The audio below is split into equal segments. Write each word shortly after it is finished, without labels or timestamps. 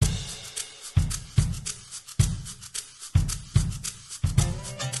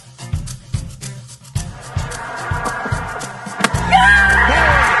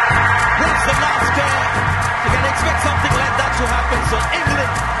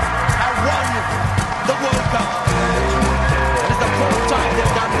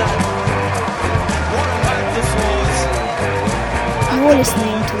You're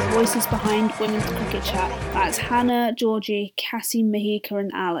listening to the voices behind Women's Cricket Chat. That's Hannah, Georgie, Cassie, Mahika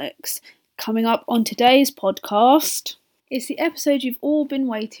and Alex. Coming up on today's podcast, it's the episode you've all been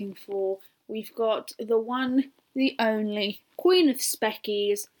waiting for. We've got the one, the only, Queen of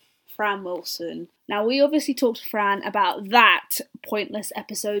Speckies, Fran Wilson. Now, we obviously talked to Fran about that pointless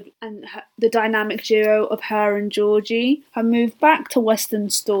episode and the dynamic duo of her and Georgie, her move back to Western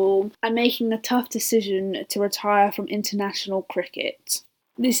Storm, and making the tough decision to retire from international cricket.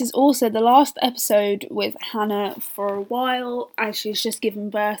 This is also the last episode with Hannah for a while, as she's just given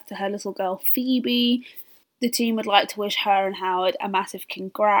birth to her little girl Phoebe. The team would like to wish her and Howard a massive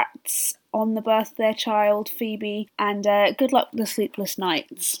congrats on the birth of their child, Phoebe, and good luck with the sleepless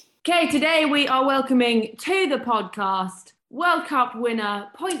nights. Okay, today we are welcoming to the podcast World Cup winner,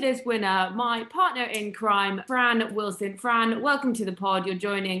 pointless winner, my partner in crime, Fran Wilson. Fran, welcome to the pod. You're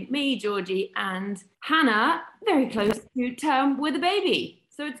joining me, Georgie, and Hannah, very close to term with a baby.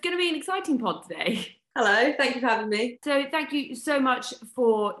 So it's going to be an exciting pod today. Hello, thank you for having me. So thank you so much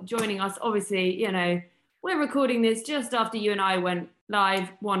for joining us. Obviously, you know, we're recording this just after you and I went live,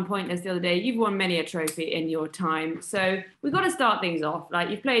 won pointless the other day. You've won many a trophy in your time. So we've got to start things off. Like,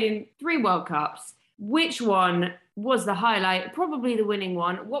 you've played in 3 World Cups. Which one was the highlight? Probably the winning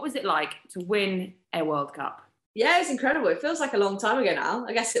one. What was it like to win a World Cup? Yeah, it's incredible. It feels like a long time ago now.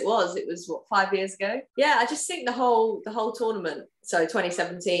 I guess it was. It was, 5 years ago? Yeah, I just think the whole tournament, so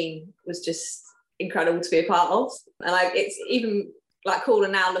 2017, was just incredible to be a part of. And it's even like cooler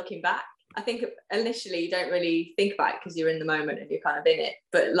now looking back. I think initially you don't really think about it because you're in the moment and you're kind of in it.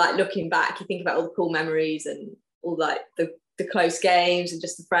 But like looking back, you think about all the cool memories and all like the close games and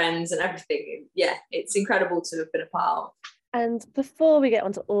just the friends and everything. Yeah, it's incredible to have been a part of. And before we get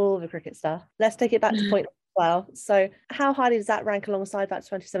onto all the cricket stuff, let's take it back to point as well. So how highly does that rank alongside that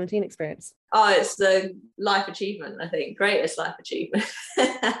 2017 experience? Oh, it's the life achievement, I think. Greatest life achievement.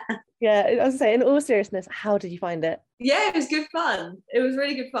 Yeah, as I say, in all seriousness, how did you find it? Yeah, it was good fun. It was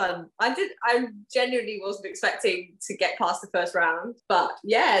really good fun. I genuinely wasn't expecting to get past the first round. But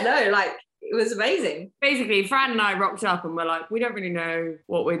yeah, no, like, it was amazing. Basically, Fran and I rocked up and we're like, we don't really know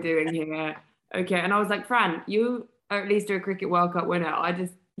what we're doing here. Okay. And I was like, Fran, you are at least a Cricket World Cup winner. I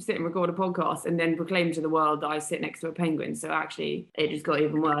just sit and record a podcast and then proclaim to the world that I sit next to a penguin. So actually, it just got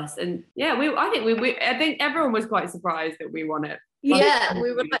even worse. And yeah, I think everyone was quite surprised that we won it. Yeah,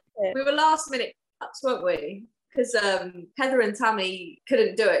 we were last minute cuts, weren't we? Because Heather and Tammy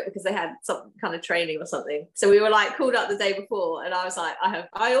couldn't do it because they had some kind of training or something. So we were like called up the day before, and I was like,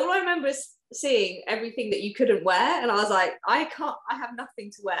 all I remember is seeing everything that you couldn't wear, and I was like, I have nothing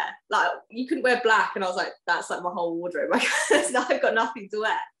to wear. Like, you couldn't wear black, and I was like, that's like my whole wardrobe. I've got nothing to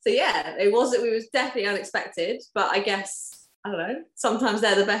wear. So yeah, it was definitely unexpected, but I guess, I don't know, sometimes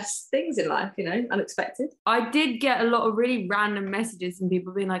they're the best things in life, you know, unexpected. I did get a lot of really random messages from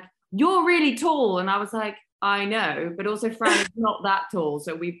people being like, you're really tall. And I was like, I know, but also Fran is not that tall.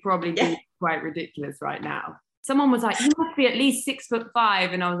 So we probably be quite ridiculous right now. Someone was like, you must be at least 6'5".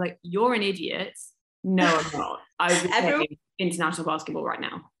 And I was like, you're an idiot. No, I'm not. I was playing international basketball right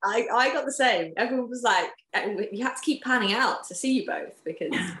now. I got the same. Everyone was like, you have to keep panning out to see you both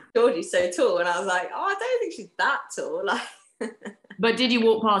because Georgie's so tall. And I was like, I don't think she's that tall. Like, but did you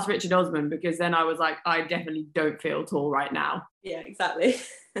walk past Richard Osman? Because then I was like, I definitely don't feel tall right now. Yeah, exactly.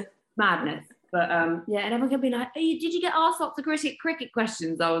 Madness. But yeah, and everyone kept being like, hey, did you get asked lots of cricket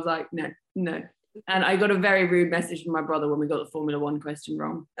questions? I was like, no. And I got a very rude message from my brother when we got the Formula One question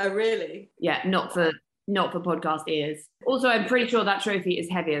wrong. Oh, really? Yeah, not for podcast ears. Also, I'm pretty sure that trophy is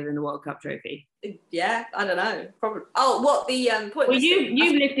heavier than the World Cup trophy. Yeah, I don't know. Probably. Oh, what the point? Well,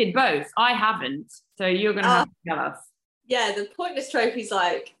 you've lifted both. I haven't. So you're going to have to tell us. Yeah, the pointless trophy's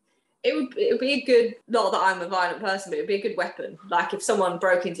like, it would be a good, not that I'm a violent person, but it would be a good weapon. Like if someone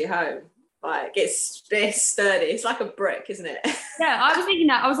broke into your home, like it's sturdy. It's like a brick, isn't it? Yeah, I was thinking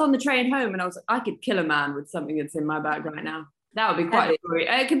that. I was on the train home and I was like, I could kill a man with something that's in my bag right now. That would be quite a story.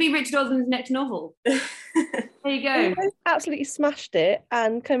 It could be Richard Osman's next novel. There you go. You both absolutely smashed it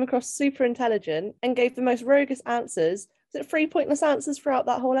and came across super intelligent and gave the most roguish answers. Was it 3 pointless answers throughout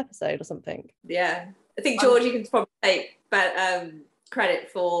that whole episode or something? Yeah. I think Georgie can probably take credit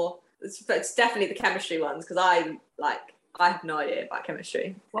for it's definitely the chemistry ones because I have no idea about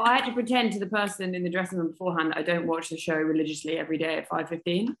chemistry. Well, I had to pretend to the person in the dressing room beforehand that I don't watch the show religiously every day at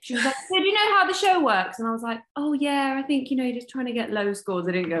 5:15. She was like, so do you know how the show works? And I was like, oh yeah, I think, you're just trying to get low scores.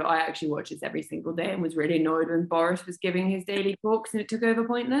 I didn't go, I actually watch this every single day, and was really annoyed when Boris was giving his daily talks and it took over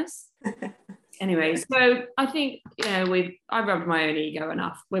Pointless. Anyway, so I think, I rubbed my own ego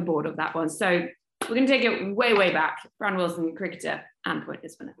enough. We're bored of that one. So We're going to take it way, way back. Fran Wilson, cricketer and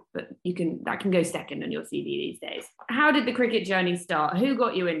pointless winner, but that can go second on your CV these days. How did the cricket journey start? Who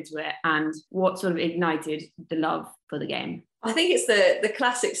got you into it, and what sort of ignited the love for the game? I think it's the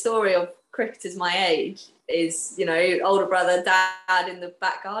classic story of cricketers my age is, you know, older brother, dad in the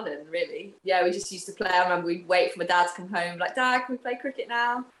back garden, really. Yeah, we just used to play. I remember we'd wait for my dad to come home, like, Dad, can we play cricket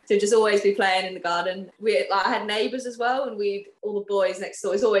now? So we'd just always be playing in the garden. I had neighbours as well, and all the boys next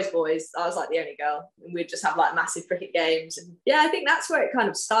door, it's always boys. I was like the only girl, and we'd just have like massive cricket games. And yeah, I think that's where it kind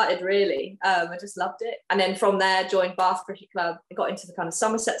of started, really. I just loved it. And then from there, joined Bath Cricket Club, got into the kind of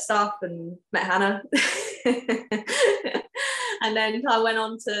Somerset stuff and met Hannah. And then I went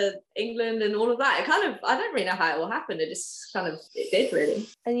on to England and all of that. I don't really know how it all happened. It did, really.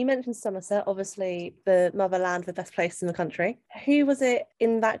 And you mentioned Somerset, obviously the motherland, the best place in the country. Who was it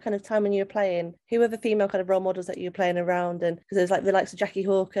in that kind of time when you were playing? Who were the female kind of role models that you were playing around? And because there's like the likes of Jackie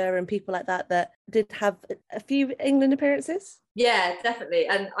Hawker and people like that did have a few England appearances? Yeah, definitely.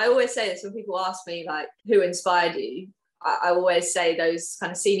 And I always say this when people ask me, like, who inspired you? I always say those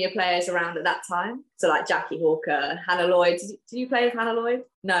kind of senior players around at that time. So like Jackie Hawker, Hannah Lloyd. Did you play with Hannah Lloyd?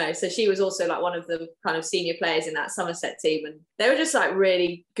 No. So she was also like one of the kind of senior players in that Somerset team. And they were just like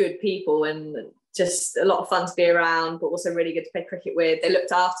really good people and just a lot of fun to be around, but also really good to play cricket with. They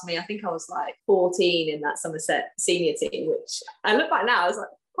looked after me. I think I was like 14 in that Somerset senior team, which I look back now, it was like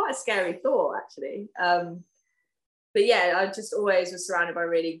quite a scary thought, actually. But yeah, I just always was surrounded by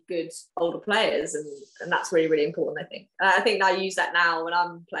really good older players, and that's really, really important, I think. I think I use that now when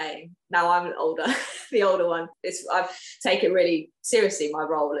I'm playing. Now I'm older, the older one. I've taken really seriously my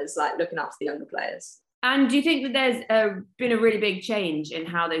role as like looking after the younger players. And do you think that there's been a really big change in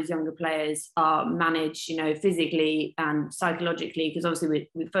how those younger players are managed, you know, physically and psychologically? Because obviously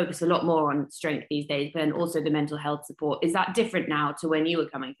we focus a lot more on strength these days, but then also the mental health support. Is that different now to when you were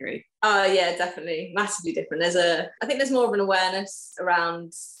coming through? Yeah, definitely. Massively different. I think there's more of an awareness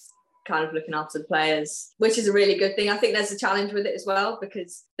around kind of looking after the players, which is a really good thing. I think there's a challenge with it as well,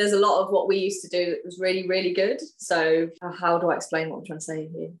 because there's a lot of what we used to do that was really, really good. So how do I explain what I'm trying to say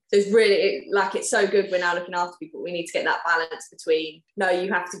here? So it's really, it's so good we're now looking after people. We need to get that balance between, no,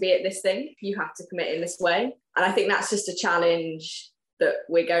 you have to be at this thing, you have to commit in this way. And I think that's just a challenge that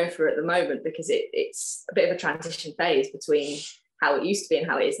we're going through at the moment, because it's a bit of a transition phase between how it used to be and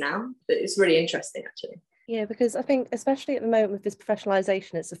how it is now. But it's really interesting, actually. Yeah, because I think especially at the moment with this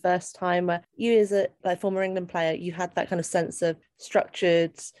professionalisation, it's the first time where you as a former England player, you had that kind of sense of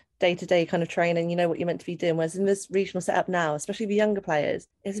structured day-to-day kind of training, you know what you're meant to be doing. Whereas in this regional setup now, especially the younger players,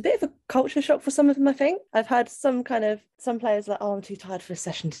 it's a bit of a culture shock for some of them, I think. I've had some players like, oh, I'm too tired for a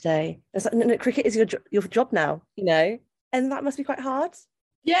session today. It's like, no, cricket is your job now, you know, and that must be quite hard.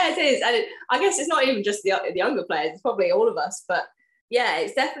 Yeah, it is. And I guess it's not even just the younger players, it's probably all of us, but yeah,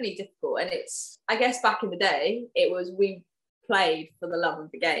 it's definitely difficult. And I guess back in the day, we played for the love of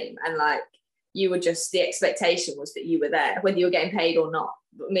the game. And like, the expectation was that you were there, whether you were getting paid or not.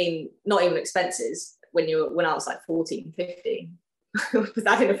 I mean, not even expenses when I was like 14, 15.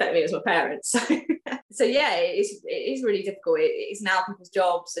 That didn't affect me as my parents. So yeah, it is really difficult. It's now people's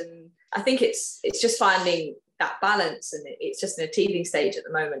jobs. And I think it's just finding that balance, and it's just in a teething stage at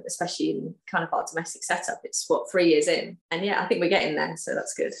the moment, especially in kind of our domestic setup. It's 3 years in, and yeah, I think we're getting there, so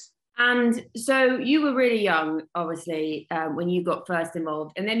that's good. And so you were really young, obviously, when you got first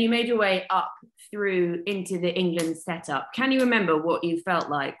involved, and then you made your way up through into the England setup. Can you remember what you felt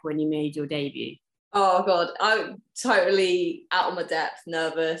like when you made your debut? Oh God, I'm totally out of my depth,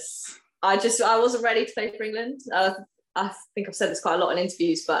 nervous. I wasn't ready to play for England. I think I've said this quite a lot in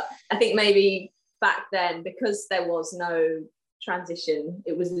interviews, but I think maybe back then, because there was no transition,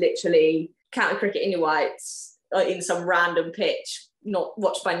 it was literally county cricket in your whites in some random pitch, not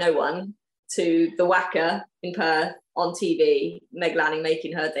watched by no one, to the Wacker in Perth on TV, Meg Lanning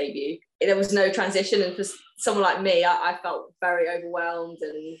making her debut. There was no transition, and for someone like me, I felt very overwhelmed,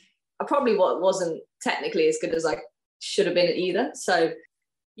 and I probably wasn't technically as good as I should have been at either. So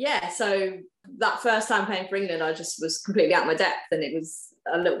yeah, so that first time playing for England, I just was completely out of my depth, and it was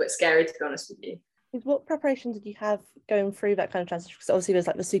a little bit scary, to be honest with you. What preparation did you have going through that kind of transition? Because obviously there's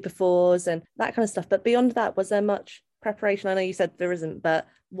like the Super Fours and that kind of stuff, but beyond that, was there much preparation? I know you said there isn't, but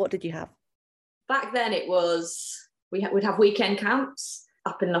what did you have? Back then it was, we'd have weekend camps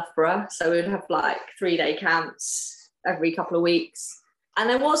up in Loughborough, so we'd have like 3-day camps every couple of weeks, and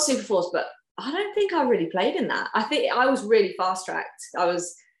there was Super Fours, but I don't think I really played in that. I think I was really fast tracked.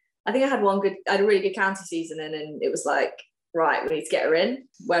 I think I had a really good county season, and it was like, right, we need to get her in.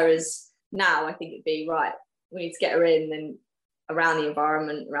 Whereas now I think it'd be, right, we need to get her in and around the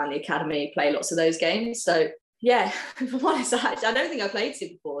environment, around the academy, play lots of those games. So yeah, if I'm honest, I don't think I played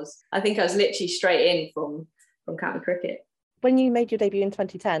Super Fours. I think I was literally straight in from county cricket. When you made your debut in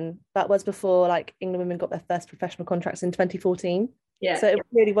 2010, that was before like England women got their first professional contracts in 2014. Yeah. So it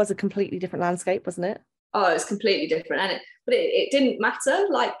really was a completely different landscape, wasn't it? Oh, it was completely different. But it didn't matter.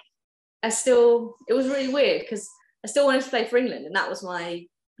 Like, it was really weird because I still wanted to play for England, and that was my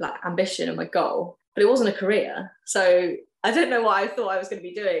like ambition and my goal, but it wasn't a career. So I don't know what I thought I was going to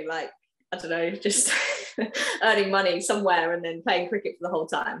be doing. Like, I don't know, just earning money somewhere and then playing cricket for the whole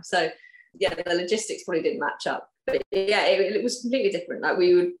time. So yeah, the logistics probably didn't match up. But yeah, it was completely different. Like,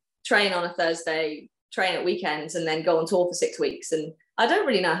 we would train on a Thursday, train at weekends, and then go on tour for 6 weeks. And I don't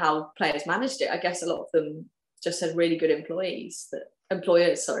really know how players managed it. I guess a lot of them just had really good employers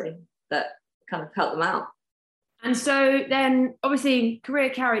that kind of helped them out. And so then obviously career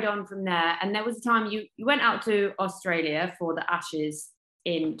carried on from there. And there was a time you went out to Australia for the Ashes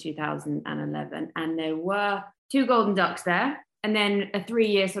in 2011. And there were 2 Golden Ducks there. And then a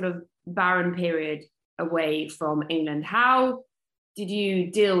 3-year sort of barren period away from England. How did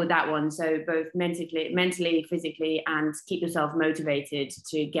you deal with that one? So both mentally, physically, and keep yourself motivated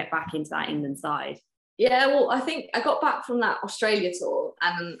to get back into that England side? Yeah, well, I think I got back from that Australia tour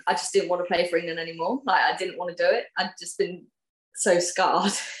and I just didn't want to play for England anymore. Like, I didn't want to do it. I'd just been so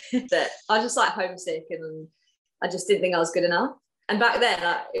scarred that I was just like homesick, and I just didn't think I was good enough. And back then,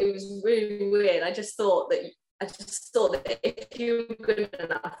 it was really weird. I just thought that if you were good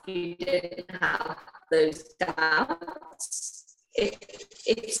enough, you didn't have those doubts.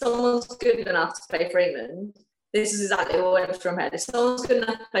 If someone's good enough to play for England, this is exactly what went through my head. If someone's good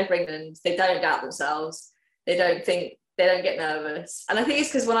enough to play for England, they don't doubt themselves. They don't get nervous. And I think it's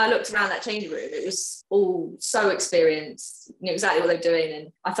because when I looked around that changing room, it was all so experienced, knew exactly what they were doing, and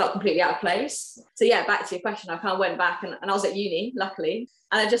I felt completely out of place. So yeah, back to your question, I kind of went back and I was at uni, luckily,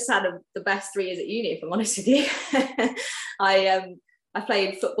 and I just had the best 3 years at uni, if I'm honest with you. I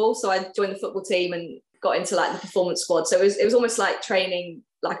played football, so I joined the football team and got into like the performance squad. So it was almost like training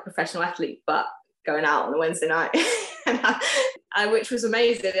like a professional athlete, but going out on a Wednesday night, which was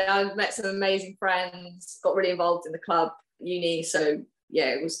amazing. I met some amazing friends, got really involved in the club, uni. So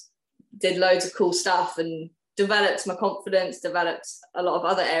yeah, did loads of cool stuff and developed my confidence, developed a lot of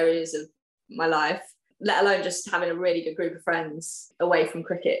other areas of my life, let alone just having a really good group of friends away from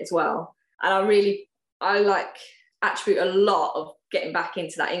cricket as well. And I attribute a lot of getting back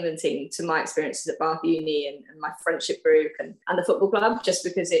into that England team to my experiences at Bath Uni and my friendship group and the football club, just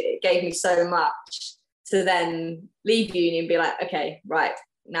because it gave me so much to then leave uni and be like, okay, right,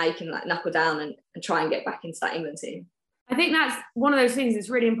 now you can like knuckle down and try and get back into that England team. I think that's one of those things that's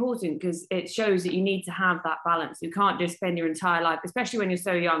really important, because it shows that you need to have that balance. You can't just spend your entire life, especially when you're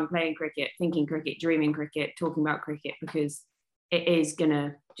so young, playing cricket, thinking cricket, dreaming cricket, talking about cricket, because it is going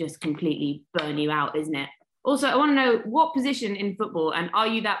to just completely burn you out, isn't it? Also, I want to know, what position in football, and are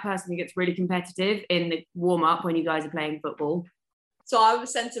you that person who gets really competitive in the warm-up when you guys are playing football? So I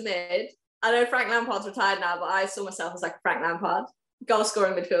was centre mid. I know Frank Lampard's retired now, but I saw myself as like Frank Lampard,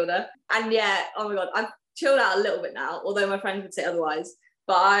 goal-scoring midfielder. And yeah, oh my God, I've chilled out a little bit now, although my friends would say otherwise.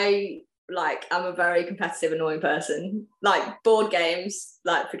 But I'm a very competitive, annoying person. Like, board games,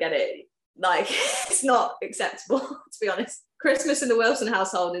 like, forget it. Like, it's not acceptable, to be honest. Christmas in the Wilson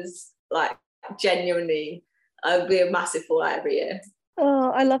household is like genuinely... I'll be a massive fallout every year.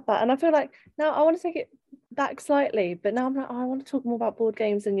 Oh, I love that. And I feel like now I want to take it back slightly, but now I'm like, I want to talk more about board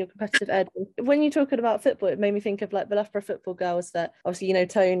games and your competitive edge. When you're talking about football, it made me think of like the Loughborough football girls that obviously, you know,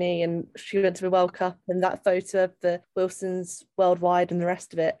 Tony, and she went to the World Cup, and that photo of the Wilsons worldwide and the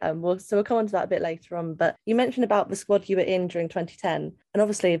rest of it. So we'll come on to that a bit later on. But you mentioned about the squad you were in during 2010. And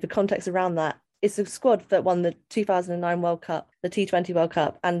obviously the context around that, it's a squad that won the 2009 World Cup, the T20 World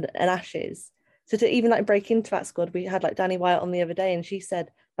Cup and an Ashes. So to even like break into that squad, we had like Danny Wyatt on the other day, and she said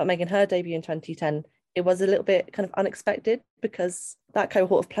about making her debut in 2010, it was a little bit kind of unexpected because that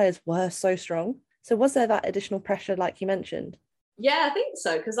cohort of players were so strong. So was there that additional pressure like you mentioned? Yeah, I think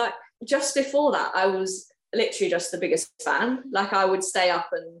so, because like just before that, I was literally just the biggest fan. Like, I would stay up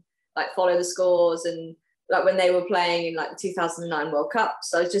and like follow the scores, and like when they were playing in like the 2009 World Cup.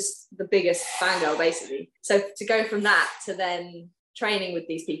 So I was just the biggest fangirl basically. So to go from that to then training with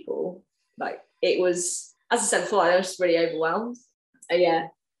these people, like, it was, as I said before, I was just really overwhelmed. Yeah.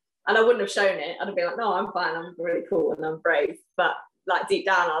 And I wouldn't have shown it. I'd have been like, no, I'm fine. I'm really cool and I'm brave. But like deep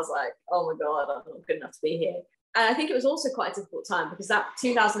down, I was like, oh my God, I'm not good enough to be here. And I think it was also quite a difficult time because that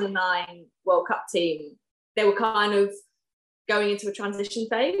 2009 World Cup team, they were kind of going into a transition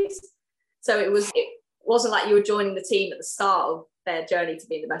phase. So it wasn't like you were joining the team at the start of their journey to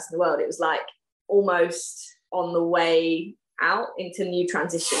being the best in the world. It was like almost on the way out into new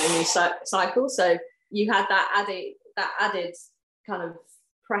transition, a new cycle. So you had that added kind of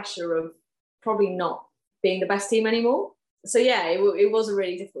pressure of probably not being the best team anymore. So yeah, it was a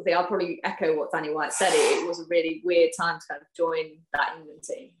really difficult thing. I'll probably echo what Danny White said. It was a really weird time to kind of join that England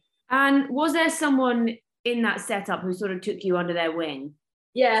team. And was there someone in that setup who sort of took you under their wing?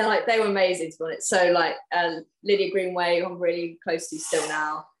 Yeah, like they were amazing to be honest. So like Lydia Greenway, who I'm really close to still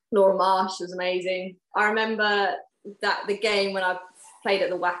now. Laura Marsh was amazing. I remember that the game when I played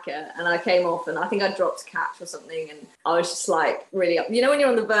at the Wacker and I came off and I think I dropped a catch or something and I was just like really up. You know when you're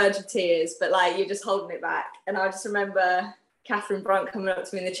on the verge of tears but like you're just holding it back, and I just remember Catherine Brunt coming up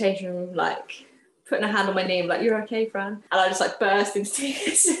to me in the changing room like putting a hand on my knee and like, "You're okay, Fran?" And I just like burst into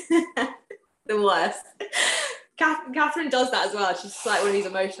tears. The worst. Catherine does that as well. She's just like one of these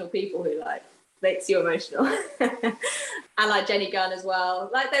emotional people who like makes you emotional. And like Jenny Gunn as well.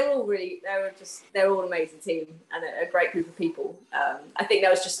 Like they were all an amazing team and a great group of people. I think there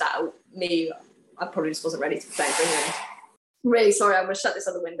was just that I probably just wasn't ready to play for England. I'm really sorry, I'm going to shut this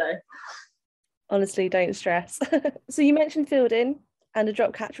other window. Honestly, don't stress. So you mentioned fielding and a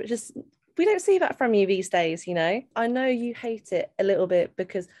drop catch, which is, we don't see that from you these days, you know. I know you hate it a little bit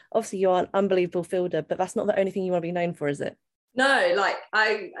because obviously you are an unbelievable fielder, but that's not the only thing you want to be known for, is it? No, like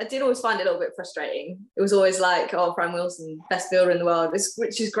I did always find it a little bit frustrating. It was always like, oh, Fran Wilson, best fielder in the world,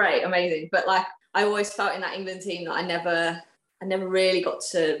 which is great, amazing. But like I always felt in that England team that I never really got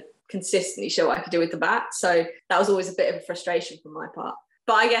to consistently show what I could do with the bat. So that was always a bit of a frustration from my part.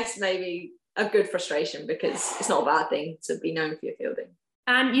 But I guess maybe a good frustration because it's not a bad thing to be known for your fielding.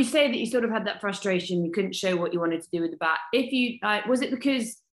 And you say that you sort of had that frustration, you couldn't show what you wanted to do with the bat. If you, was it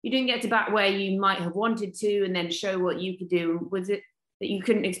because you didn't get to bat where you might have wanted to and then show what you could do? Was it that you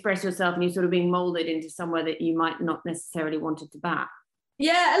couldn't express yourself and you're sort of being moulded into somewhere that you might not necessarily wanted to bat?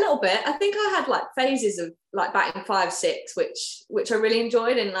 Yeah, a little bit. I think I had like phases of like batting 5-6, which I really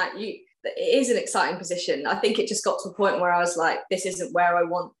enjoyed. And like it is an exciting position. I think it just got to a point where I was like, this isn't where I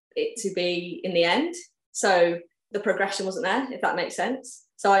want it to be in the end. So the progression wasn't there, if that makes sense.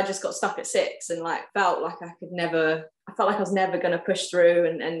 So I just got stuck at 6 and like felt like I was never going to push through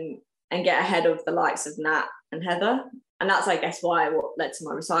and get ahead of the likes of Nat and Heather. And that's, I guess, what led to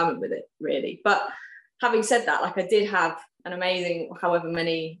my retirement with it, really. But having said that, like I did have an amazing, however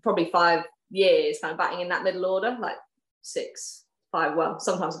many, probably 5 years kind of batting in that middle order, like 6, 5, well,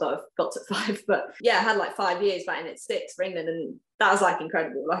 sometimes I got to 5, but yeah, I had like 5 years batting at 6 for England, and that was like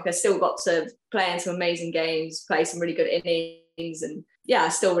incredible. Like I still got to play in some amazing games, play some really good innings, and yeah, I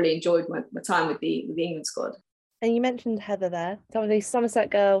still really enjoyed my time with the England squad. And you mentioned Heather there. Obviously, Somerset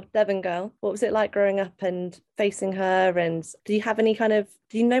girl, Devon girl. What was it like growing up and facing her? And do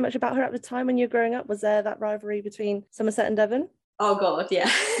you know much about her at the time when you were growing up? Was there that rivalry between Somerset and Devon? Oh God, yeah,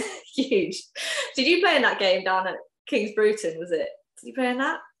 huge. Did you play in that game down at Kings Bruton? Was it? Did you play in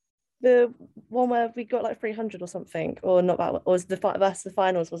that? The one where we got like 300 or something, or not that? Or was the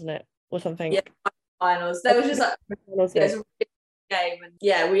finals, wasn't it, or something? Yeah, finals. There was just like it was a really good game, and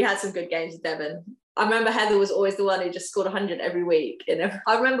yeah, we had some good games with Devon. I remember Heather was always the one who just scored 100 every week.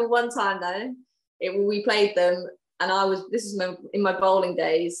 I remember one time though, we played them, and this was in my bowling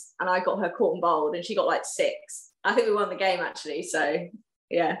days, and I got her caught and bowled, and she got like 6. I think we won the game actually. So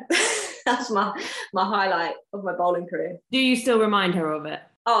yeah, that's my highlight of my bowling career. Do you still remind her of it?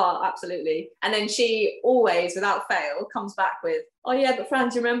 Oh, absolutely. And then she always, without fail, comes back with, "Oh yeah, but Fran,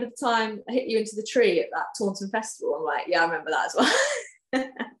 do you remember the time I hit you into the tree at that Taunton Festival?" I'm like, yeah, I remember that as well.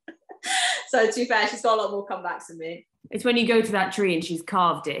 So to be fair, she's got a lot more comebacks than me. It's when you go to that tree and she's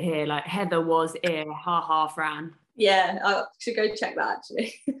carved it here, like Heather was here, ha ha, Fran. Yeah, I should go check that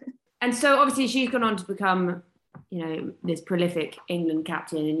actually. And so obviously she's gone on to become, this prolific England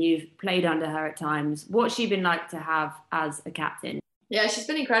captain, and you've played under her at times. What's she been like to have as a captain? Yeah, she's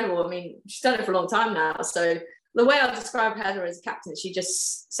been incredible. I mean, she's done it for a long time now. So the way I describe Heather as a captain, she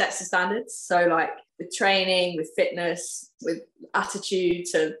just sets the standards. So like with training, with fitness, with attitude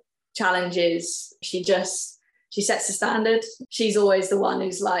to challenges, she sets the standard. She's always the one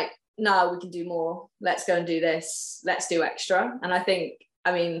who's like, no, we can do more. Let's go and do this. Let's do extra. And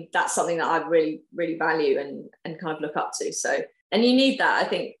I mean, that's something that I really, really value and kind of look up to. So, and you need that. I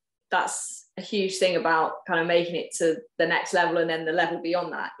think that's a huge thing about kind of making it to the next level, and then the level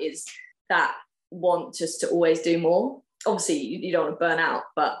beyond that is that want just to always do more. Obviously, you don't want to burn out,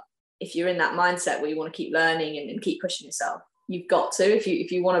 but if you're in that mindset where you want to keep learning and keep pushing yourself, you've got to.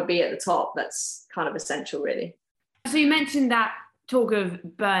 If you want to be at the top, that's kind of essential, really. So you mentioned that talk of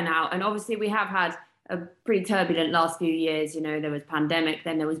burnout, and obviously we have had a pretty turbulent last few years. There was pandemic,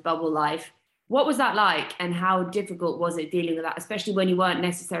 then there was bubble life. What was that like, and how difficult was it dealing with that, especially when you weren't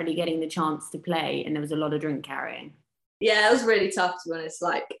necessarily getting the chance to play and there was a lot of drink carrying? Yeah, it was really tough, to be honest.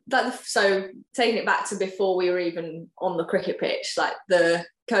 Like that. So taking it back to before we were even on the cricket pitch, like the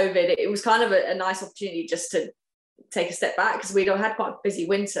COVID, it was kind of a nice opportunity just to take a step back, because we'd had quite a busy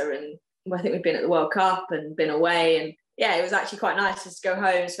winter, and I think we'd been at the World Cup and been away, and yeah, it was actually quite nice just to go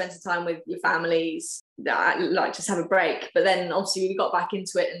home, spend some time with your families, like just have a break. But then obviously we got back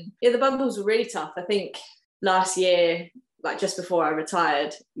into it, and yeah, the bubbles were really tough. I think last year, like just before I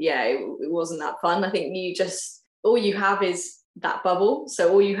retired, yeah, it wasn't that fun. I think all you have is that bubble.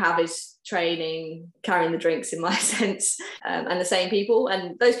 So all you have is training, carrying the drinks in my sense, and the same people.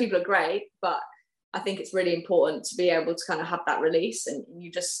 And those people are great, but I think it's really important to be able to kind of have that release, and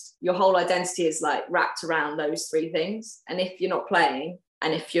your whole identity is like wrapped around those three things. And if you're not playing,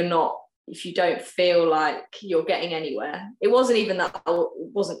 and if you don't feel like you're getting anywhere, it wasn't even that I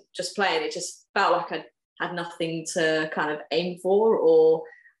wasn't just playing, it just felt like I had nothing to kind of aim for or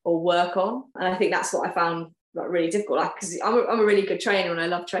work on. And I think that's what I found like really difficult, like, because I'm a really good trainer and I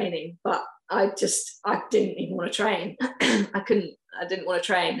love training, but I didn't even want to train. I didn't want to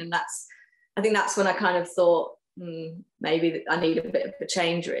train. And I think that's when I kind of thought, maybe I need a bit of a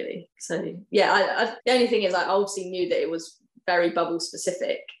change, really. So yeah, the only thing is I obviously knew that it was very bubble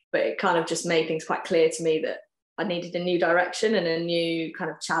specific, but it kind of just made things quite clear to me that I needed a new direction and a new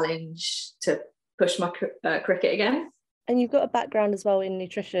kind of challenge to push my cricket again. And you've got a background as well in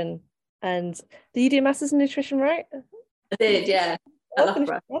nutrition. And do you do masters in nutrition, right? I did, yeah.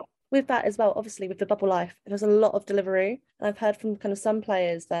 With that as well, obviously with the bubble life, there's a lot of delivery. And I've heard from kind of some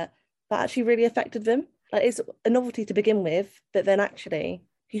players that actually really affected them. Like, it's a novelty to begin with, but then actually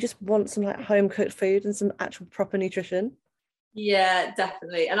you just want some like home cooked food and some actual proper nutrition. Yeah,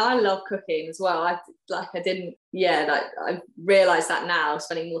 definitely. And I love cooking as well. I realised that now,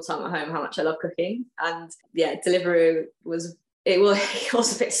 spending more time at home, how much I love cooking. And yeah, delivery was a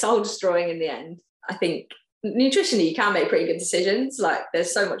bit soul destroying in the end. I think nutritionally you can make pretty good decisions. Like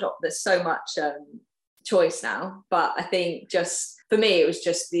there's so much choice now. But I think just for me, it was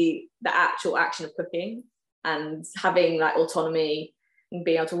just the actual action of cooking and having like autonomy and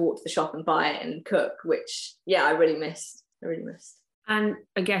being able to walk to the shop and buy it and cook, which yeah, I really missed. And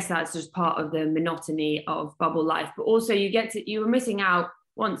I guess that's just part of the monotony of bubble life, but also you were missing out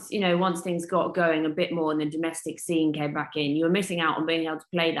once things got going a bit more and the domestic scene came back in. You were missing out on being able to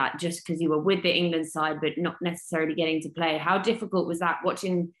play that just because you were with the England side but not necessarily getting to play. How difficult was that,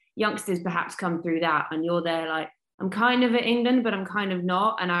 watching youngsters perhaps come through that, and you're there like, I'm kind of at England but I'm kind of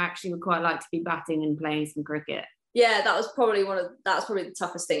not, and I actually would quite like to be batting and playing some cricket? Yeah, that was probably the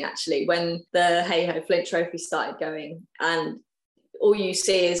toughest thing, actually, when the Hey Ho Flint Trophy started going, and all you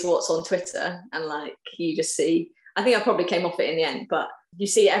see is what's on Twitter, and like you just see, I think I probably came off it in the end, but you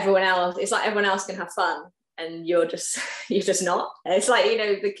see everyone else, it's like everyone else can have fun and you're just not. It's like,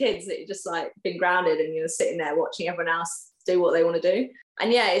 the kids that you just like been grounded and you're sitting there watching everyone else do what they want to do.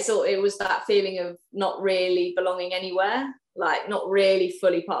 And yeah, it was that feeling of not really belonging anywhere, like not really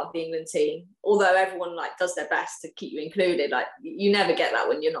fully part of the England team, although everyone like does their best to keep you included. Like you never get that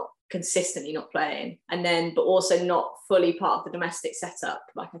when you're not consistently not playing, and then but also not fully part of the domestic setup.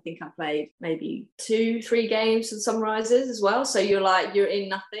 Like I think I played maybe 2-3 games for the Sunrisers as well, so you're in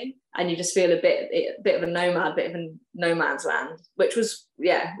nothing and you just feel a bit of a nomad, bit of a no man's land, which was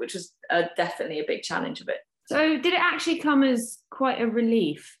definitely a big challenge of it. So did it actually come as quite a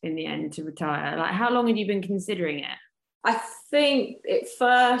relief in the end to retire? Like how long had you been considering it? I think it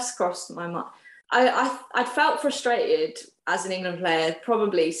first crossed my mind. I'd felt frustrated as an England player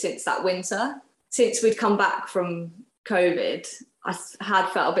probably since that winter. Since we'd come back from COVID, I had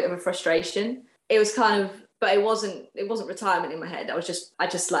felt a bit of a frustration. It was kind of, but it wasn't retirement in my head. I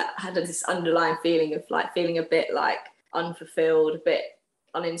just like had this underlying feeling of like feeling a bit like unfulfilled, a bit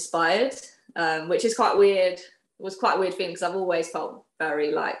uninspired, which is quite weird. It was quite a weird feeling because I've always felt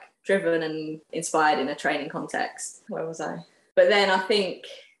very like driven and inspired in a training context. Where was I? But then I think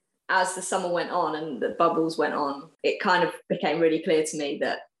as the summer went on and the bubbles went on, it kind of became really clear to me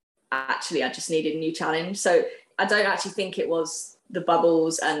that actually I just needed a new challenge. So I don't actually think it was the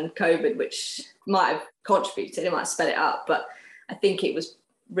bubbles and COVID which might have contributed, it might have sped it up, but I think it was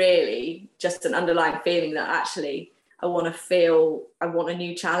really just an underlying feeling that actually I want a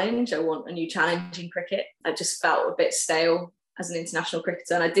new challenge. I want a new challenge in cricket. I just felt a bit stale as an international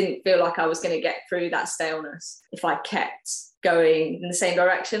cricketer, and I didn't feel like I was going to get through that staleness if I kept going in the same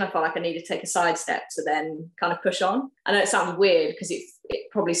direction. I felt like I needed to take a sidestep to then kind of push on. I know it sounds weird because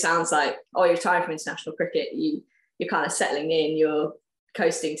it probably sounds like, oh, you're retiring from international cricket, you're kind of settling in, you're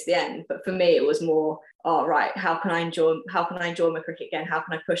coasting to the end. But for me, it was more, oh, right, how can I enjoy my cricket again? How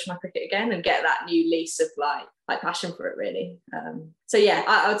can I push my cricket again and get that new lease of like passion for it, really? So yeah,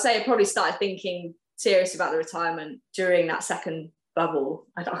 I would say I probably started thinking serious about the retirement during that second bubble.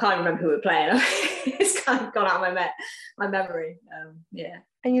 I can't remember who we were playing. It's kind of gone out of my memory. Yeah.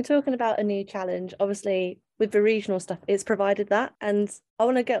 And you're talking about a new challenge. Obviously, with the regional stuff, it's provided that. And I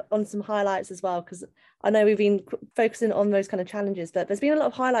want to get on some highlights as well, because I know we've been focusing on those kind of challenges, but there's been a lot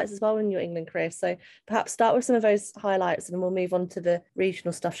of highlights as well in your England career. So perhaps start with some of those highlights and we'll move on to the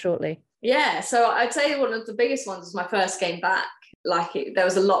regional stuff shortly. Yeah, so I'd say one of the biggest ones was my first game back. There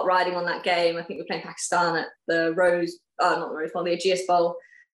was a lot riding on that game. I think we were playing Pakistan at the the Ageas Bowl.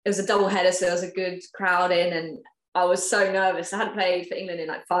 It was a double header, so there was a good crowd in, and I was so nervous. I hadn't played for England in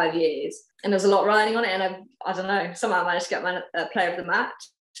like 5 years, and there was a lot riding on it. And I don't know, somehow I managed to get my player of the match,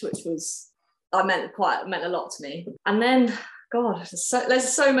 which was meant a lot to me. And then, God,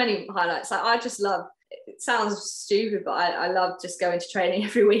 there's so many highlights. Like, I just love. It sounds stupid, but I love just going to training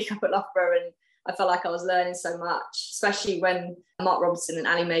every week up at Loughborough, and I felt like I was learning so much, especially when Mark Robinson and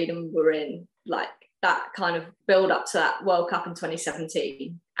Ali Maiden were in. Like, that kind of build up to that World Cup in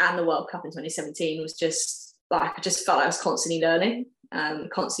 2017 and the World Cup in 2017 was just like, I just felt like I was constantly learning,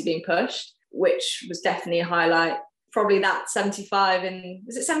 constantly being pushed, which was definitely a highlight. Probably that 75 it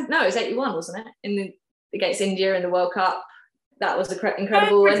was 81, wasn't it? Against India in the World Cup. That was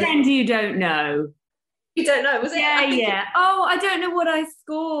incredible. Don't pretend you don't know. You don't know, was it? Yeah. Oh, I don't know what I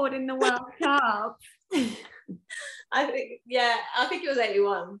scored in the World Cup. I think it was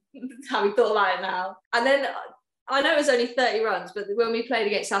 81. How we thought about it now. And then I know it was only 30 runs, but when we played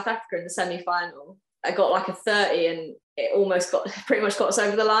against South Africa in the semi-final, I got like a 30 and it pretty much got us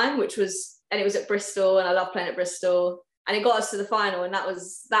over the line, and it was at Bristol, and I love playing at Bristol, and it got us to the final, and that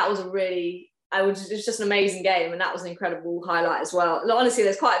was it was just an amazing game, and that was an incredible highlight as well. Honestly,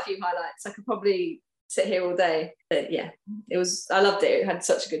 there's quite a few highlights. I could probably sit here all day, but yeah, I loved it. It had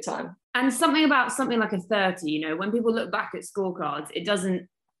such a good time. And something like a 30, when people look back at scorecards, it doesn't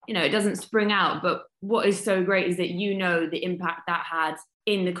spring out, but what is so great is that the impact that had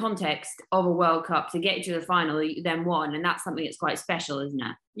in the context of a World Cup to get you to the final, you then won, and that's something that's quite special, isn't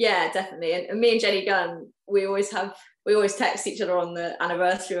it? Yeah, definitely. And me and Jenny Gunn, we always text each other on the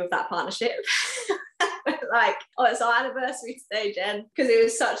anniversary of that partnership. Like, oh, it's our anniversary today, Jen, because it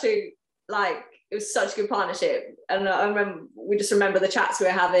was such a good partnership, and we just remember the chats we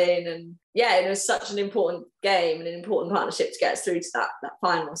were having, and yeah, it was such an important game and an important partnership to get us through to that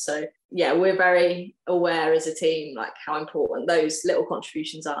final. So yeah, we're very aware as a team like how important those little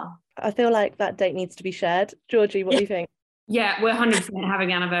contributions are. I feel like that date needs to be shared. Georgie, what do you think? Yeah, we're 100%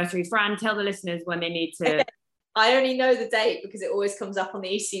 having anniversary. Fran, tell the listeners when they need to. I only know the date because it always comes up on the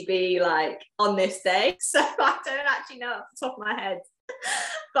ECB like on this day, so I don't actually know off the top of my head.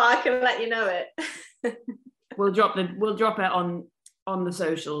 But I can let you know it. We'll drop it on the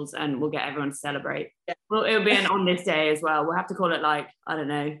socials, and we'll get everyone to celebrate. Yeah. Well, it'll be on this day as well. We'll have to call it like, I don't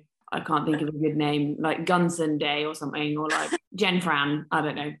know, I can't think of a good name, like Gunson Day or something, or like Jen Fran. I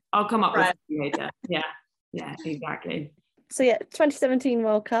don't know. I'll come up with something later. Yeah, exactly. So yeah, 2017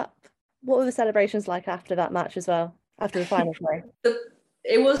 World Cup. What were the celebrations like after that match as well? After the final play?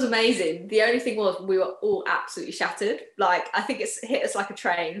 It was amazing. The only thing was we were all absolutely shattered. Like, I think it's hit us like a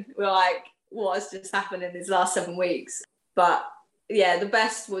train. We're like, what has just happened in these last 7 weeks? But yeah, the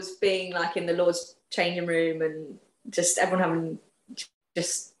best was being like in the Lord's changing room and just everyone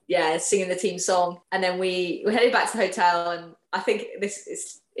singing the team song. And then we headed back to the hotel, and I think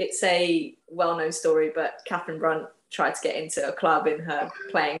it's a well-known story, but Catherine Brunt tried to get into a club in her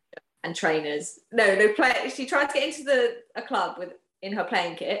playing and trainers. She tried to get into a club in her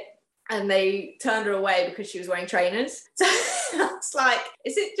playing kit, and they turned her away because she was wearing trainers. So I was like,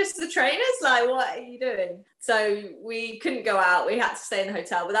 is it just the trainers? Like, what are you doing? So we couldn't go out. We had to stay in the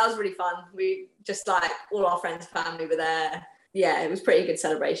hotel, but that was really fun. We just like all our friends and family were there. Yeah, it was pretty good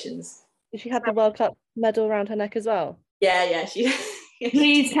celebrations. She had the World Cup medal around her neck as well? Yeah, she...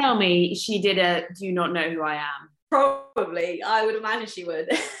 Please tell me she did a Do Not Know Who I Am. Probably. I would imagine she would.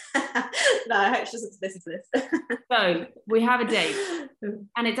 No, I hope she doesn't listen to this. So we have a date,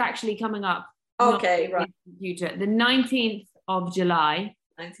 and it's actually coming up. Okay, right. The 19th of July.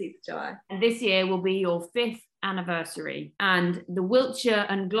 19th of July. And this year will be your 5th anniversary. And the Wiltshire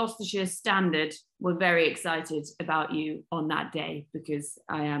and Gloucestershire Standard were very excited about you on that day, because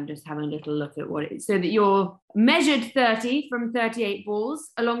I am just having a little look at what it is. So that you're measured 30 from 38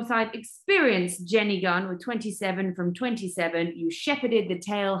 balls, alongside experienced Jenny Gunn with 27 from 27. You shepherded the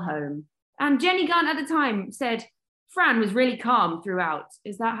tail home. And Jenny Gunn at the time said Fran was really calm throughout.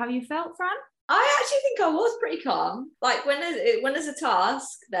 Is that how you felt, Fran? I actually think I was pretty calm. Like, when there's a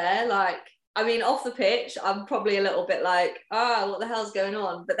task there, like, I mean, off the pitch, I'm probably a little bit like, what the hell's going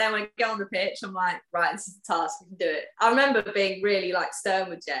on? But then when I get on the pitch, I'm like, right, this is the task, we can do it. I remember being really like stern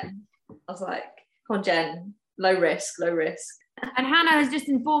with Jen. I was like, Come on, Jen, low risk. And Hannah has just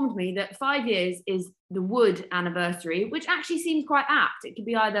informed me that 5 years is the wood anniversary, which actually seems quite apt. It could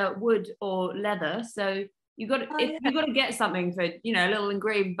be either wood or leather. So you've got to get something for, you know, a little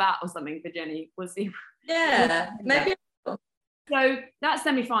engraved bat or something for Jenny. We'll see. Yeah, maybe. So that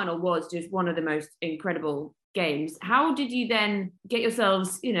semi-final was just one of the most incredible games. How did you then get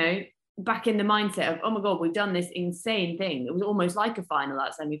yourselves, you know, back in the mindset of, oh my God, we've done this insane thing. It was almost like a final,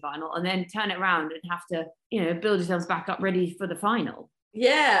 that semi-final, and then turn it around and have to, you know, build yourselves back up ready for the final.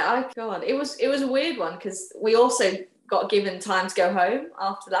 Yeah, it was a weird one because we also got given time to go home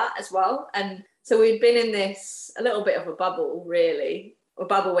after that as well. And so we'd been in this a little bit of a bubble, really, a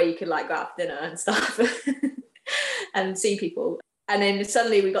bubble where you could like go out for dinner and stuff and see people. And then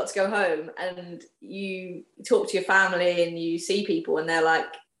suddenly we got to go home and you talk to your family and you see people and they're like,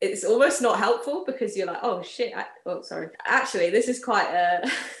 it's almost not helpful because you're like, oh shit, actually this is quite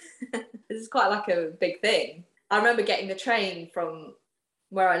like a big thing. I remember getting the train from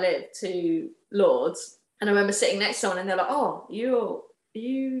where I live to Lords, and I remember sitting next to someone and they're like, oh, you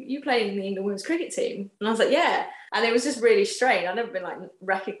play in the England women's cricket team? And I was like, yeah. And it was just really strange. I'd never been like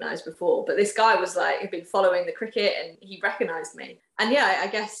recognised before, but this guy was like, he'd been following the cricket and he recognised me. And yeah, I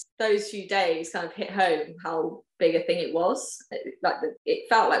guess those few days kind of hit home how big a thing it was. It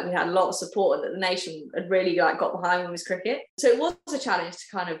felt like we had a lot of support and that the nation had really like got behind women's cricket. So it was a challenge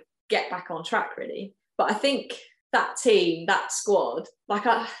to kind of get back on track, really. But I think that team, that squad, like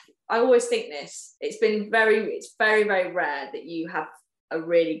I always think this, it's very, very rare that you have a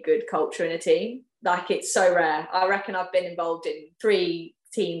really good culture in a team. Like, it's so rare. I reckon I've been involved in 3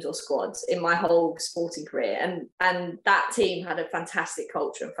 teams or squads in my whole sporting career, and that team had a fantastic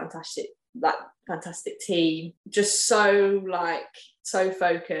culture and fantastic team, just so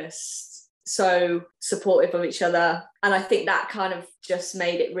focused, so supportive of each other. And I think that kind of just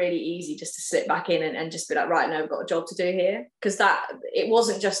made it really easy just to slip back in and just be like, right, no, we've got a job to do here. Because it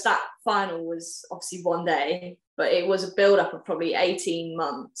wasn't just that final was obviously one day, but it was a build up of probably 18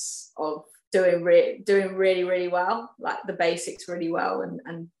 months of doing really, really well, like the basics really well,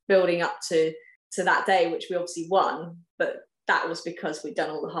 and building up to that day, which we obviously won, but that was because we'd done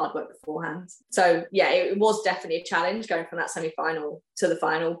all the hard work beforehand. So yeah, it was definitely a challenge going from that semi-final to the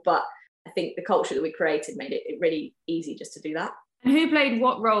final, but I think the culture that we created made it really easy just to do that. And who played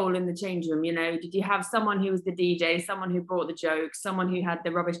what role in the change room? You know, did you have someone who was the DJ, someone who brought the jokes, someone who had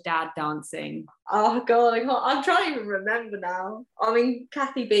the rubbish dad dancing? Oh God, I'm trying to even remember now. I mean,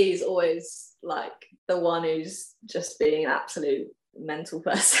 Kathy B is always like the one who's just being an absolute mental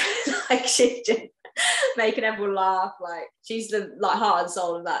person. Like, she's just making everyone laugh. Like, she's the heart and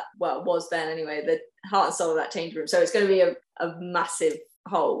soul of that. Well, was then anyway, the heart and soul of that change room. So it's going to be a massive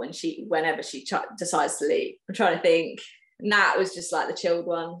hole whenever she decides to leave. I'm trying to think. Nat was just like the chilled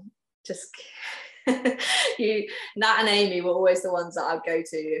one. Just Nat and Amy were always the ones that I'd go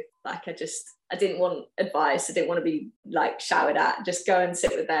to. Like, I didn't want advice. I didn't want to be like shouted at. Just go and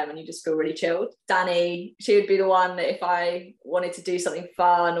sit with them and you just feel really chilled. Danny, she would be the one that if I wanted to do something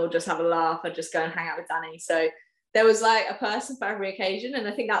fun or just have a laugh, I'd just go and hang out with Danny. So there was like a person for every occasion. And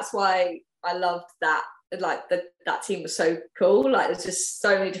I think that's why I loved that. Like that team was so cool. Like, there's just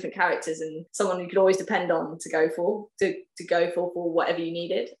so many different characters and someone you could always depend on to go for whatever you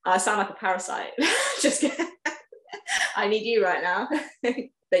needed. I sound like a parasite. Just I need you right now.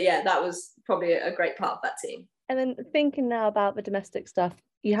 But yeah, that was probably a great part of that team. And then thinking now about the domestic stuff,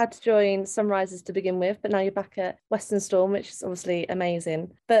 you had to join Sunrisers to begin with, but now you're back at Western Storm, which is obviously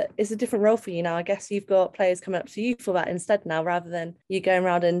amazing. But it's a different role for you now. I guess you've got players coming up to you for that instead now, rather than you going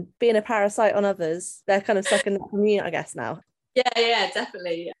around and being a parasite on others. They're kind of sucking up from you, I guess, now. Yeah,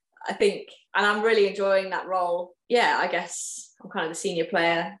 definitely. I think, and I'm really enjoying that role. Yeah, I guess I'm kind of the senior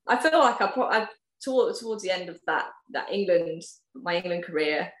player. I feel like I towards the end of my England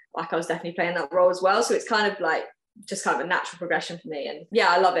career, like I was definitely playing that role as well. So it's kind of like just kind of a natural progression for me. And yeah,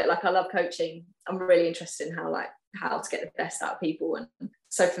 I love it. Like, I love coaching. I'm really interested in how to get the best out of people. And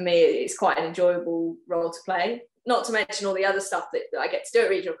so for me, it's quite an enjoyable role to play. Not to mention all the other stuff that I get to do at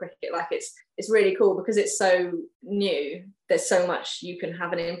regional cricket. Like, it's really cool because it's so new. There's so much you can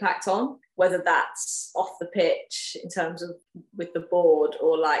have an impact on, whether that's off the pitch in terms of with the board,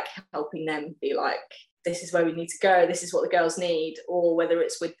 or like helping them be like, this is where we need to go, this is what the girls need, or whether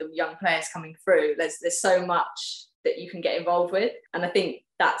it's with the young players coming through. There's so much that you can get involved with. And I think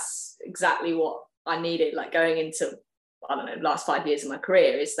that's exactly what I needed, like going into, I don't know, last 5 years of my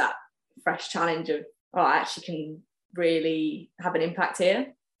career, is that fresh challenge of, oh, I actually can really have an impact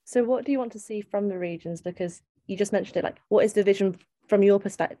here. So what do you want to see from the regions? Because you just mentioned it, like, what is the vision from your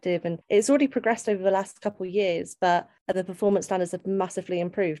perspective? And it's already progressed over the last couple of years, but the performance standards have massively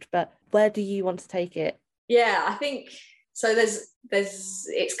improved. But where do you want to take it? Yeah, I think so. There's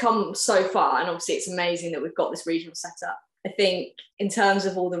it's come so far, and obviously it's amazing that we've got this regional setup. I think in terms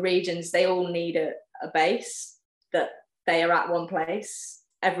of all the regions, they all need a base that they are at one place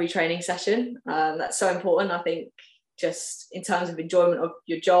every training session. That's so important. I think just in terms of enjoyment of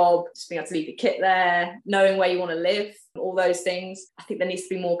your job, just being able to leave your kit there, knowing where you want to live, all those things. I think there needs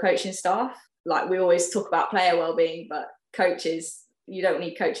to be more coaching staff. Like we always talk about player well-being, but coaches, you don't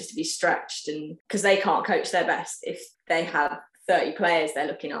need coaches to be stretched, and because they can't coach their best if they have 30 players they're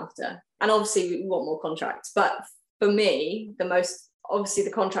looking after. And obviously we want more contracts, but for me, obviously the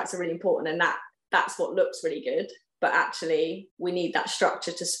contracts are really important, and that's what looks really good. But actually, we need that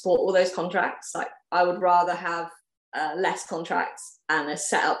structure to support all those contracts. Like I would rather have less contracts and a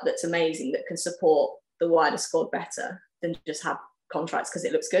setup that's amazing that can support the wider squad better than just have contracts because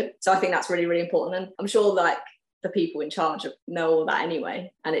it looks good. So I think that's really, really important. And I'm sure like the people in charge know all that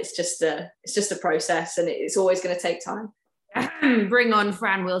anyway. And it's just a process, and it's always going to take time. Bring on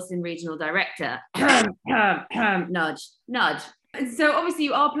Fran Wilson, regional director. Nudge. So obviously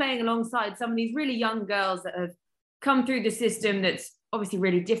you are playing alongside some of these really young girls that have come through the system that's obviously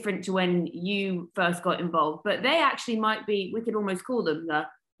really different to when you first got involved, but they actually might be, we could almost call them the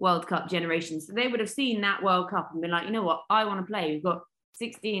World Cup generation. So they would have seen that World Cup and been like, you know what, I want to play. We've got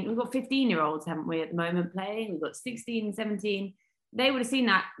 15-year-olds, haven't we, at the moment playing? We've got 16, 17. They would have seen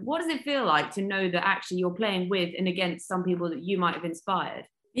that. What does it feel like to know that actually you're playing with and against some people that you might have inspired?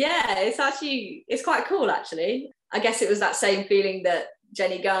 Yeah, it's quite cool, actually. I guess it was that same feeling that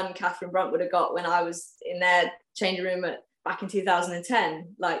Jenny Gunn, Catherine Brunt would have got when I was in their changing room back in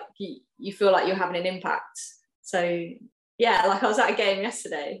 2010. Like you feel like you're having an impact. So yeah, like I was at a game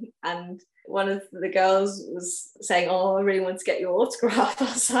yesterday and one of the girls was saying, "Oh, I really want to get your autograph." I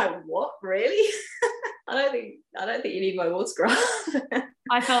was like, "What, really?" I don't think you need my autograph.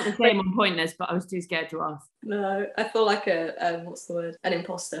 I felt the same on Pointless, but I was too scared to ask. No, I feel like an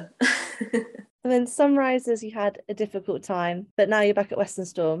imposter. And then Sunrisers, you had a difficult time, but now you're back at Western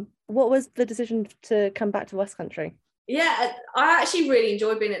Storm. What was the decision to come back to West Country? Yeah, I actually really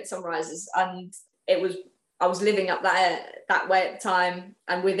enjoyed being at Sunrisers, and I was living up that way at the time,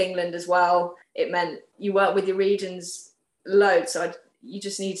 and with England as well. It meant you work with your regions loads, so you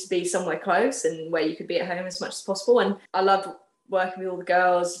just need to be somewhere close and where you could be at home as much as possible. And I loved working with all the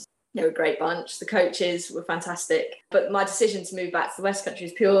girls. They were a great bunch. The coaches were fantastic. But my decision to move back to the West Country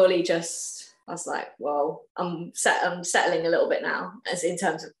is purely just, I was like, well, I'm settling a little bit now as in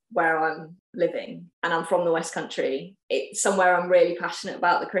terms of where I'm living, and I'm from the West Country. It's somewhere I'm really passionate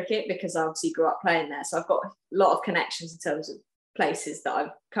about the cricket because I obviously grew up playing there. So I've got a lot of connections in terms of places that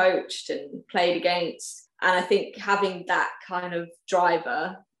I've coached and played against. And I think having that kind of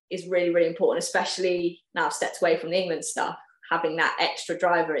driver is really, really important, especially now I've stepped away from the England stuff. Having that extra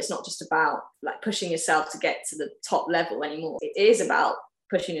driver, it's not just about like pushing yourself to get to the top level anymore. It is about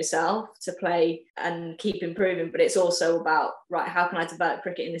pushing yourself to play and keep improving, but it's also about, right, how can I develop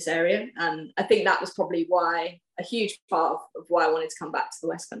cricket in this area? And I think that was probably a huge part of why I wanted to come back to the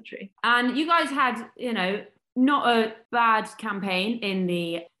West Country. And you guys had, not a bad campaign in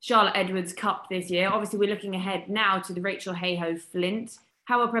the Charlotte Edwards Cup this year. Obviously, we're looking ahead now to the Rachel Hayhoe Flint.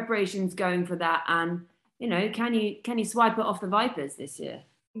 How are preparations going for that? And, can you swipe it off the Vipers this year?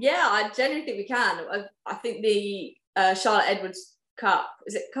 Yeah, I genuinely think we can. I think the Charlotte Edwards Cup,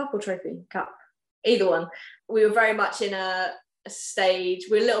 is it Cup or Trophy? Cup. Either one. We were very much in a stage,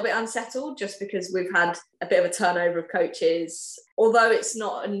 we're a little bit unsettled just because we've had a bit of a turnover of coaches. Although it's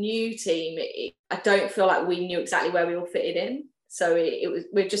not a new team, I don't feel like we knew exactly where we all fitted in. So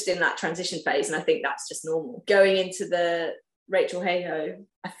we're just in that transition phase, and I think that's just normal. Going into the Rachel Hayhoe,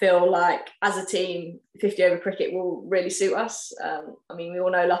 I feel like as a team, 50 over cricket will really suit us. We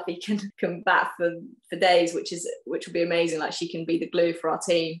all know Luffy can bat for days, which will be amazing. Like she can be the glue for our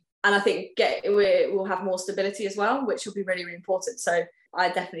team. And I think we'll have more stability as well, which will be really, really important. So I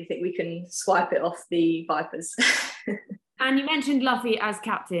definitely think we can swipe it off the Vipers. And you mentioned Luffy as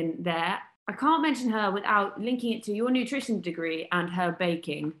captain there. I can't mention her without linking it to your nutrition degree and her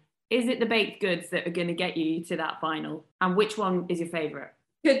baking. Is it the baked goods that are going to get you to that final? And which one is your favourite?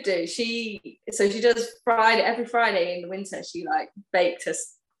 Could do. She does every Friday in the winter. She baked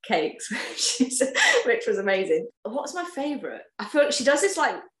us cakes, which was amazing. What's my favourite? I feel like she does this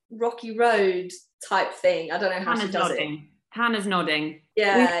Rocky Road type thing. I don't know how she does it. Hannah's nodding.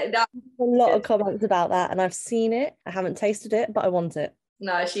 Yeah, a lot of comments about that, and I've seen it. I haven't tasted it, but I want it.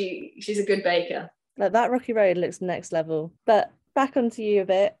 No, she's a good baker. That Rocky Road looks next level. But back onto you a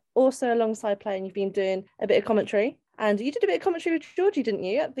bit. Also, alongside playing, you've been doing a bit of commentary, And you did a bit of commentary with Georgie, didn't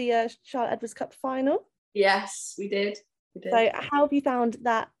you, at the Charlotte Edwards Cup final? Yes, we did. So how have you found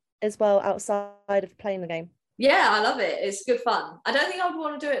that as well outside of playing the game? Yeah, I love it. It's good fun. I don't think I would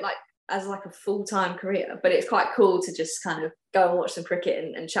want to do it as a full-time career, but it's quite cool to just kind of go and watch some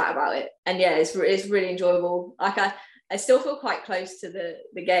cricket and chat about it. And yeah, it's really enjoyable. I still feel quite close to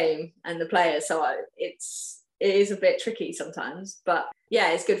the game and the players, so it is a bit tricky sometimes, but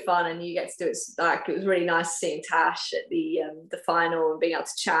yeah, it's good fun, and you get to do it. It was really nice seeing Tash at the final and being able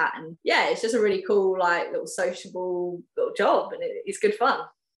to chat, and yeah, it's just a really cool little sociable little job, and it's good fun.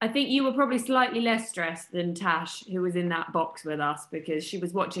 I think you were probably slightly less stressed than Tash, who was in that box with us, because she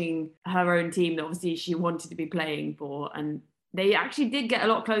was watching her own team that obviously she wanted to be playing for, and they actually did get a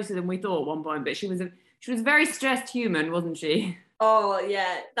lot closer than we thought at one point, but she was a very stressed human, wasn't she? Oh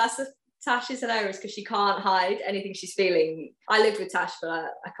yeah, Tash is hilarious because she can't hide anything she's feeling. I lived with Tash for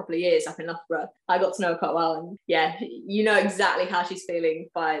a couple of years up in Loughborough. I got to know her quite well, and yeah, you know exactly how she's feeling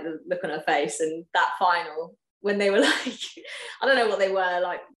by the look on her face. And that final, when they were I don't know what they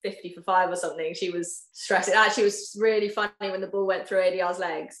were, 50 for 5 or something, she was stressing. Actually, it was really funny when the ball went through ADR's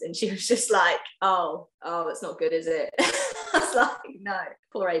legs and she was just oh, it's not good, is it? I was like, no,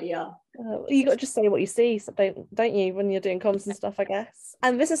 poor ADR. You got to just say what you see, so don't you, when you're doing comms and stuff, I guess.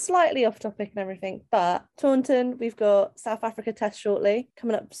 And this is slightly off topic and everything, but Taunton, we've got South Africa Test shortly,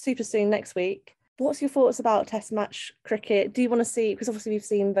 coming up super soon next week. What's your thoughts about Test match cricket? Do you want to see, because obviously we've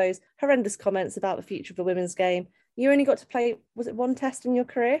seen those horrendous comments about the future of the women's game. You only got to play, was it one test in your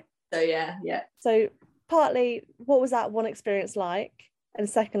career? So yeah. So partly, what was that one experience like? And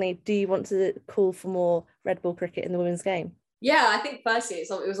secondly, do you want to call for more red ball cricket in the women's game? Yeah, I think firstly, it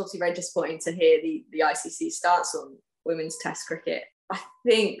was obviously very disappointing to hear the ICC stance on women's Test cricket. I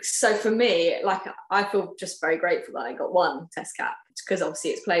think, so for me, I feel just very grateful that I got one Test cap, because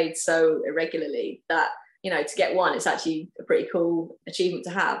obviously it's played so irregularly that, to get one, it's actually a pretty cool achievement to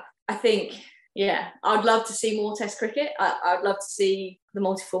have. I think, yeah, I'd love to see more Test cricket. I'd love to see the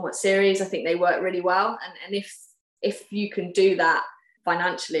multi-format series. I think they work really well. And if you can do that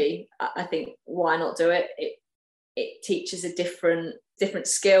financially, I think why not do it? It teaches a different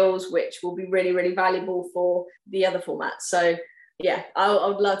skills, which will be really, really valuable for the other formats. So yeah, I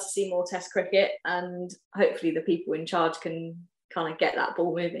would love to see more Test cricket, and hopefully the people in charge can kind of get that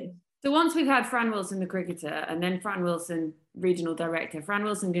ball moving. So once we've had Fran Wilson, the cricketer, and then Fran Wilson, regional director, Fran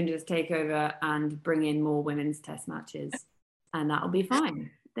Wilson can just take over and bring in more women's Test matches, and that'll be fine.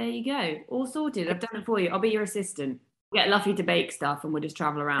 There you go, all sorted. I've done it for you. I'll be your assistant. Get Luffy to bake stuff and we'll just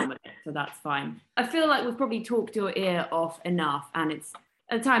travel around with it, so that's fine. I feel like we've probably talked your ear off enough, and it's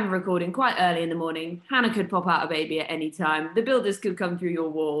at the time of recording quite early in the morning. Hannah could pop out a baby at any time. The builders could come through your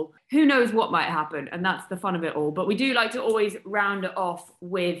wall. Who knows what might happen, and that's the fun of it all. But we do like to always round it off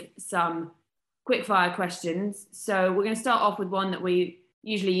with some quick fire questions. So we're going to start off with one that we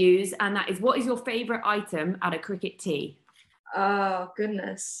usually use, and that is, what is your favourite item at a cricket tea? Oh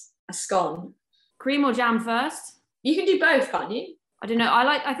goodness, a scone. Cream or jam first? You can do both, can't you? I don't know.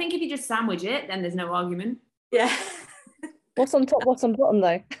 I think if you just sandwich it, then there's no argument. Yeah. What's on top, what's on bottom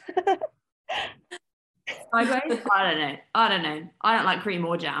though? Sideways? I don't know. I don't like cream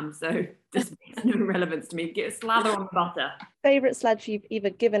or jam, so this makes no relevance to me. Get a slather on the butter. Favourite sledge you've either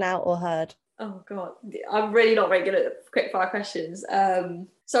given out or heard? Oh God, I'm really not very good at quick fire questions.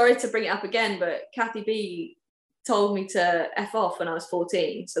 Sorry to bring it up again, but Kathy B told me to F off when I was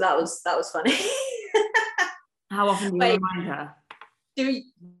 14, so that was funny. How often do you remind her?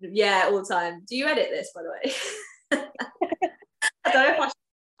 Yeah, all the time. Do you edit this, by the way? I don't know if I should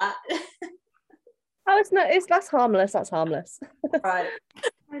do that. That's harmless. That's harmless. Right.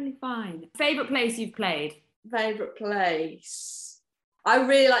 Totally fine. Favourite place you've played? Favourite place? I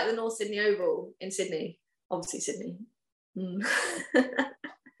really like the North Sydney Oval in Sydney. Obviously Sydney.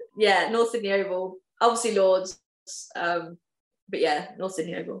 Yeah, North Sydney Oval. Obviously Lords. But yeah, North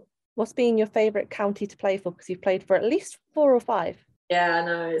Sydney Oval. What's been your favourite county to play for? Because you've played for at least 4 or 5. Yeah, I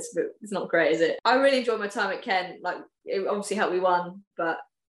know, it's not great, is it? I really enjoyed my time at Kent. It obviously helped we won, but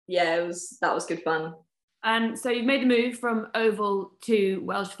yeah, that was good fun. And so you've made the move from Oval to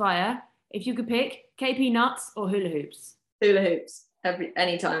Welsh Fire. If you could pick, KP Nuts or hula hoops? Hula hoops,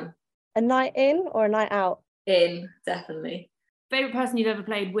 any time. A night in or a night out? In, definitely. Favourite person you've ever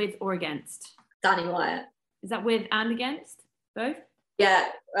played with or against? Danny Wyatt. Is that with and against? Both? Yeah,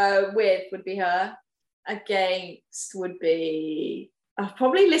 with would be her. Against would be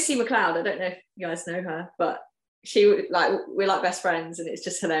probably Lissy McLeod. I don't know if you guys know her, but we're like best friends, and it's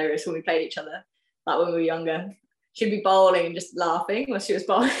just hilarious when we played each other, like when we were younger. She'd be bowling and just laughing while she was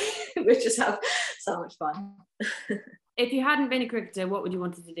bowling. We'd just have so much fun. If you hadn't been a cricketer, what would you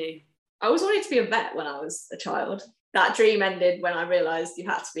wanted to do? I always wanted to be a vet when I was a child. that dream ended when I realised you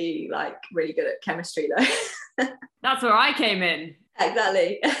had to be like really good at chemistry though. That's where I came in.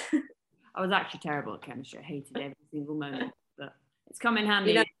 Exactly. I was actually terrible at chemistry. I hated every single moment, but it's come in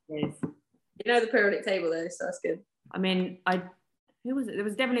handy. You know the periodic table though, so that's good. I mean, who was it? There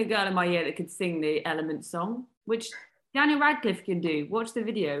was definitely a girl in my year that could sing the Element song, which Daniel Radcliffe can do. Watch the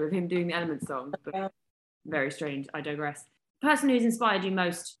video of him doing the Element song. But very strange. I digress. Person who's inspired you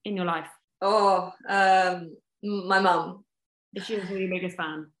most in your life? Oh, my mum. Is she also your biggest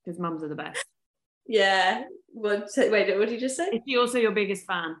fan? Because mums are the best. Yeah. Wait, what did you just say? Is she also your biggest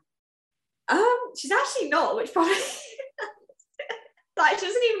fan? She's actually not, which probably like she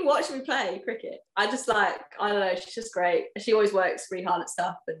doesn't even watch me play cricket. I don't know, she's just great. She always works really hard at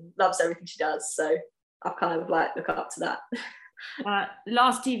stuff and loves everything she does. So I've kind of like look up to that.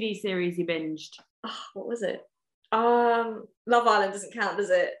 Last TV series you binged? Oh, what was it? Love Island doesn't count, does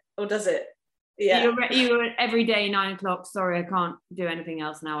it? Or does it? Yeah. You were every day 9 o'clock. Sorry, I can't do anything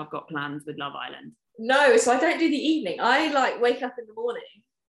else now. I've got plans with Love Island. No, so I don't do the evening. I like wake up in the morning.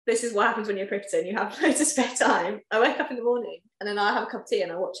 This is what happens when you're cricketing. You have loads of spare time. I wake up in the morning and then I have a cup of tea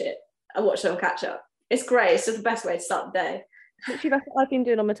and I watch it. I watch it on catch up. It's great. It's just the best way to start the day. Literally, that's what I've been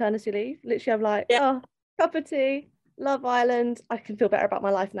doing on maternity leave. Literally, I'm like, cup of tea, Love Island. I can feel better about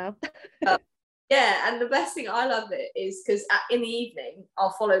my life now. Yeah, and the best thing I love it is because in the evening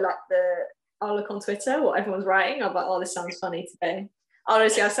I'll follow I'll look on Twitter what everyone's writing. I'm like, oh, this sounds funny today.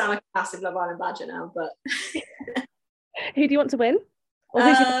 Honestly, I sound like a massive Love Island badger now, but who do you want to win? Or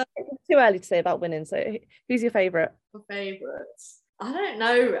it's too early to say about winning. So who's your favourite? My favourites? I don't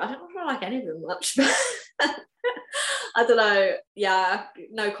know. I don't know if I like any of them much. But I don't know. Yeah,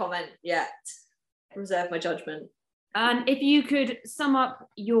 no comment yet. Reserve my judgment. And if you could sum up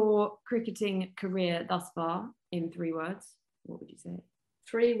your cricketing career thus far in 3 words, what would you say?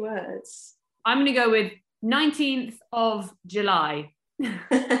 3 words. I'm going to go with 19th of July.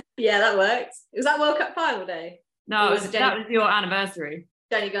 Yeah, that works. Was that World Cup final day? No, that was your anniversary.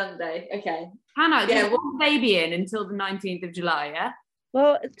 Jenny Gunn Day. Okay. Hannah, just one baby in until the 19th of July, yeah?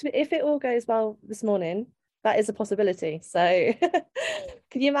 Well, if it all goes well this morning, that is a possibility. So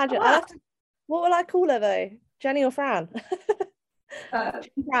can you imagine? Oh, wow. What will I call her though? Jenny or Fran?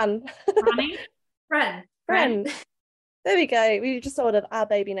 Fran. Franny? Fran. There we go. We just sort of our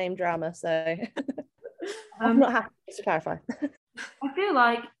baby name drama. So I'm not happy to clarify. I feel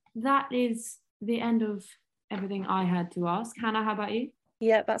like that is the end of everything I had to ask. Hannah, how about you?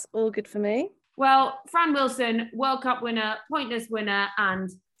 Yeah, that's all good for me. Well, Fran Wilson, World Cup winner, Pointless winner, and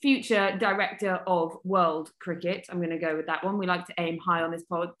future director of world cricket. I'm going to go with that one. We like to aim high on this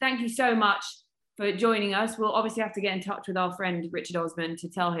pod. Thank you so much for joining us. We'll obviously have to get in touch with our friend Richard Osman to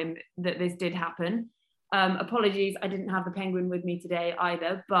tell him that this did happen. Apologies, I didn't have the penguin with me today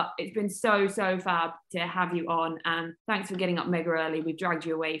either, but it's been so fab to have you on, and thanks for getting up mega early. We dragged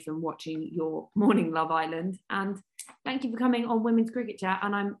you away from watching your morning Love Island, and thank you for coming on Women's Cricket Chat,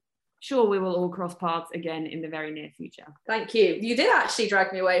 and I'm sure we will all cross paths again in the very near future. Thank you. You did actually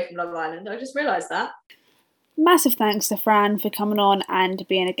drag me away from Love Island. I just realised that. Massive thanks to Fran for coming on and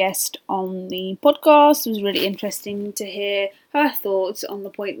being a guest on the podcast. It was really interesting to hear her thoughts on the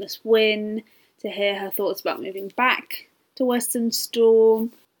Pointless win, to hear her thoughts about moving back to Western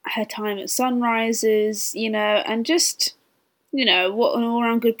Storm, her time at Sunrisers, and just, what an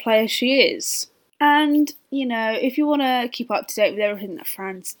all-round good player she is. And, if you want to keep up to date with everything that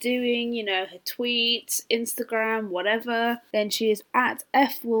Fran's doing, her tweets, Instagram, whatever, then she is at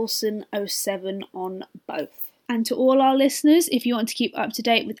FWilson07 on both. And to all our listeners, if you want to keep up to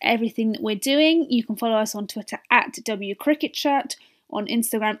date with everything that we're doing, you can follow us on Twitter at WCricketChat, on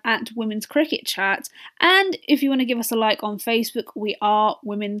Instagram at Women's Cricket Chat, and if you want to give us a like on Facebook, we are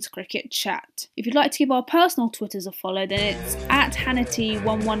Women's Cricket Chat. If you'd like to give our personal Twitters a follow, then it's at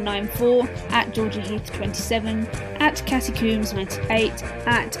HannahT1194, at Georgie Heath27, at Cassie Coombs98,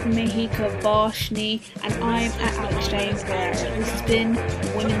 at Mehika Varshni, and I'm at Alex James Guerrero. This has been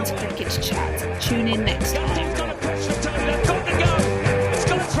Women's Cricket Chat. Tune in next time.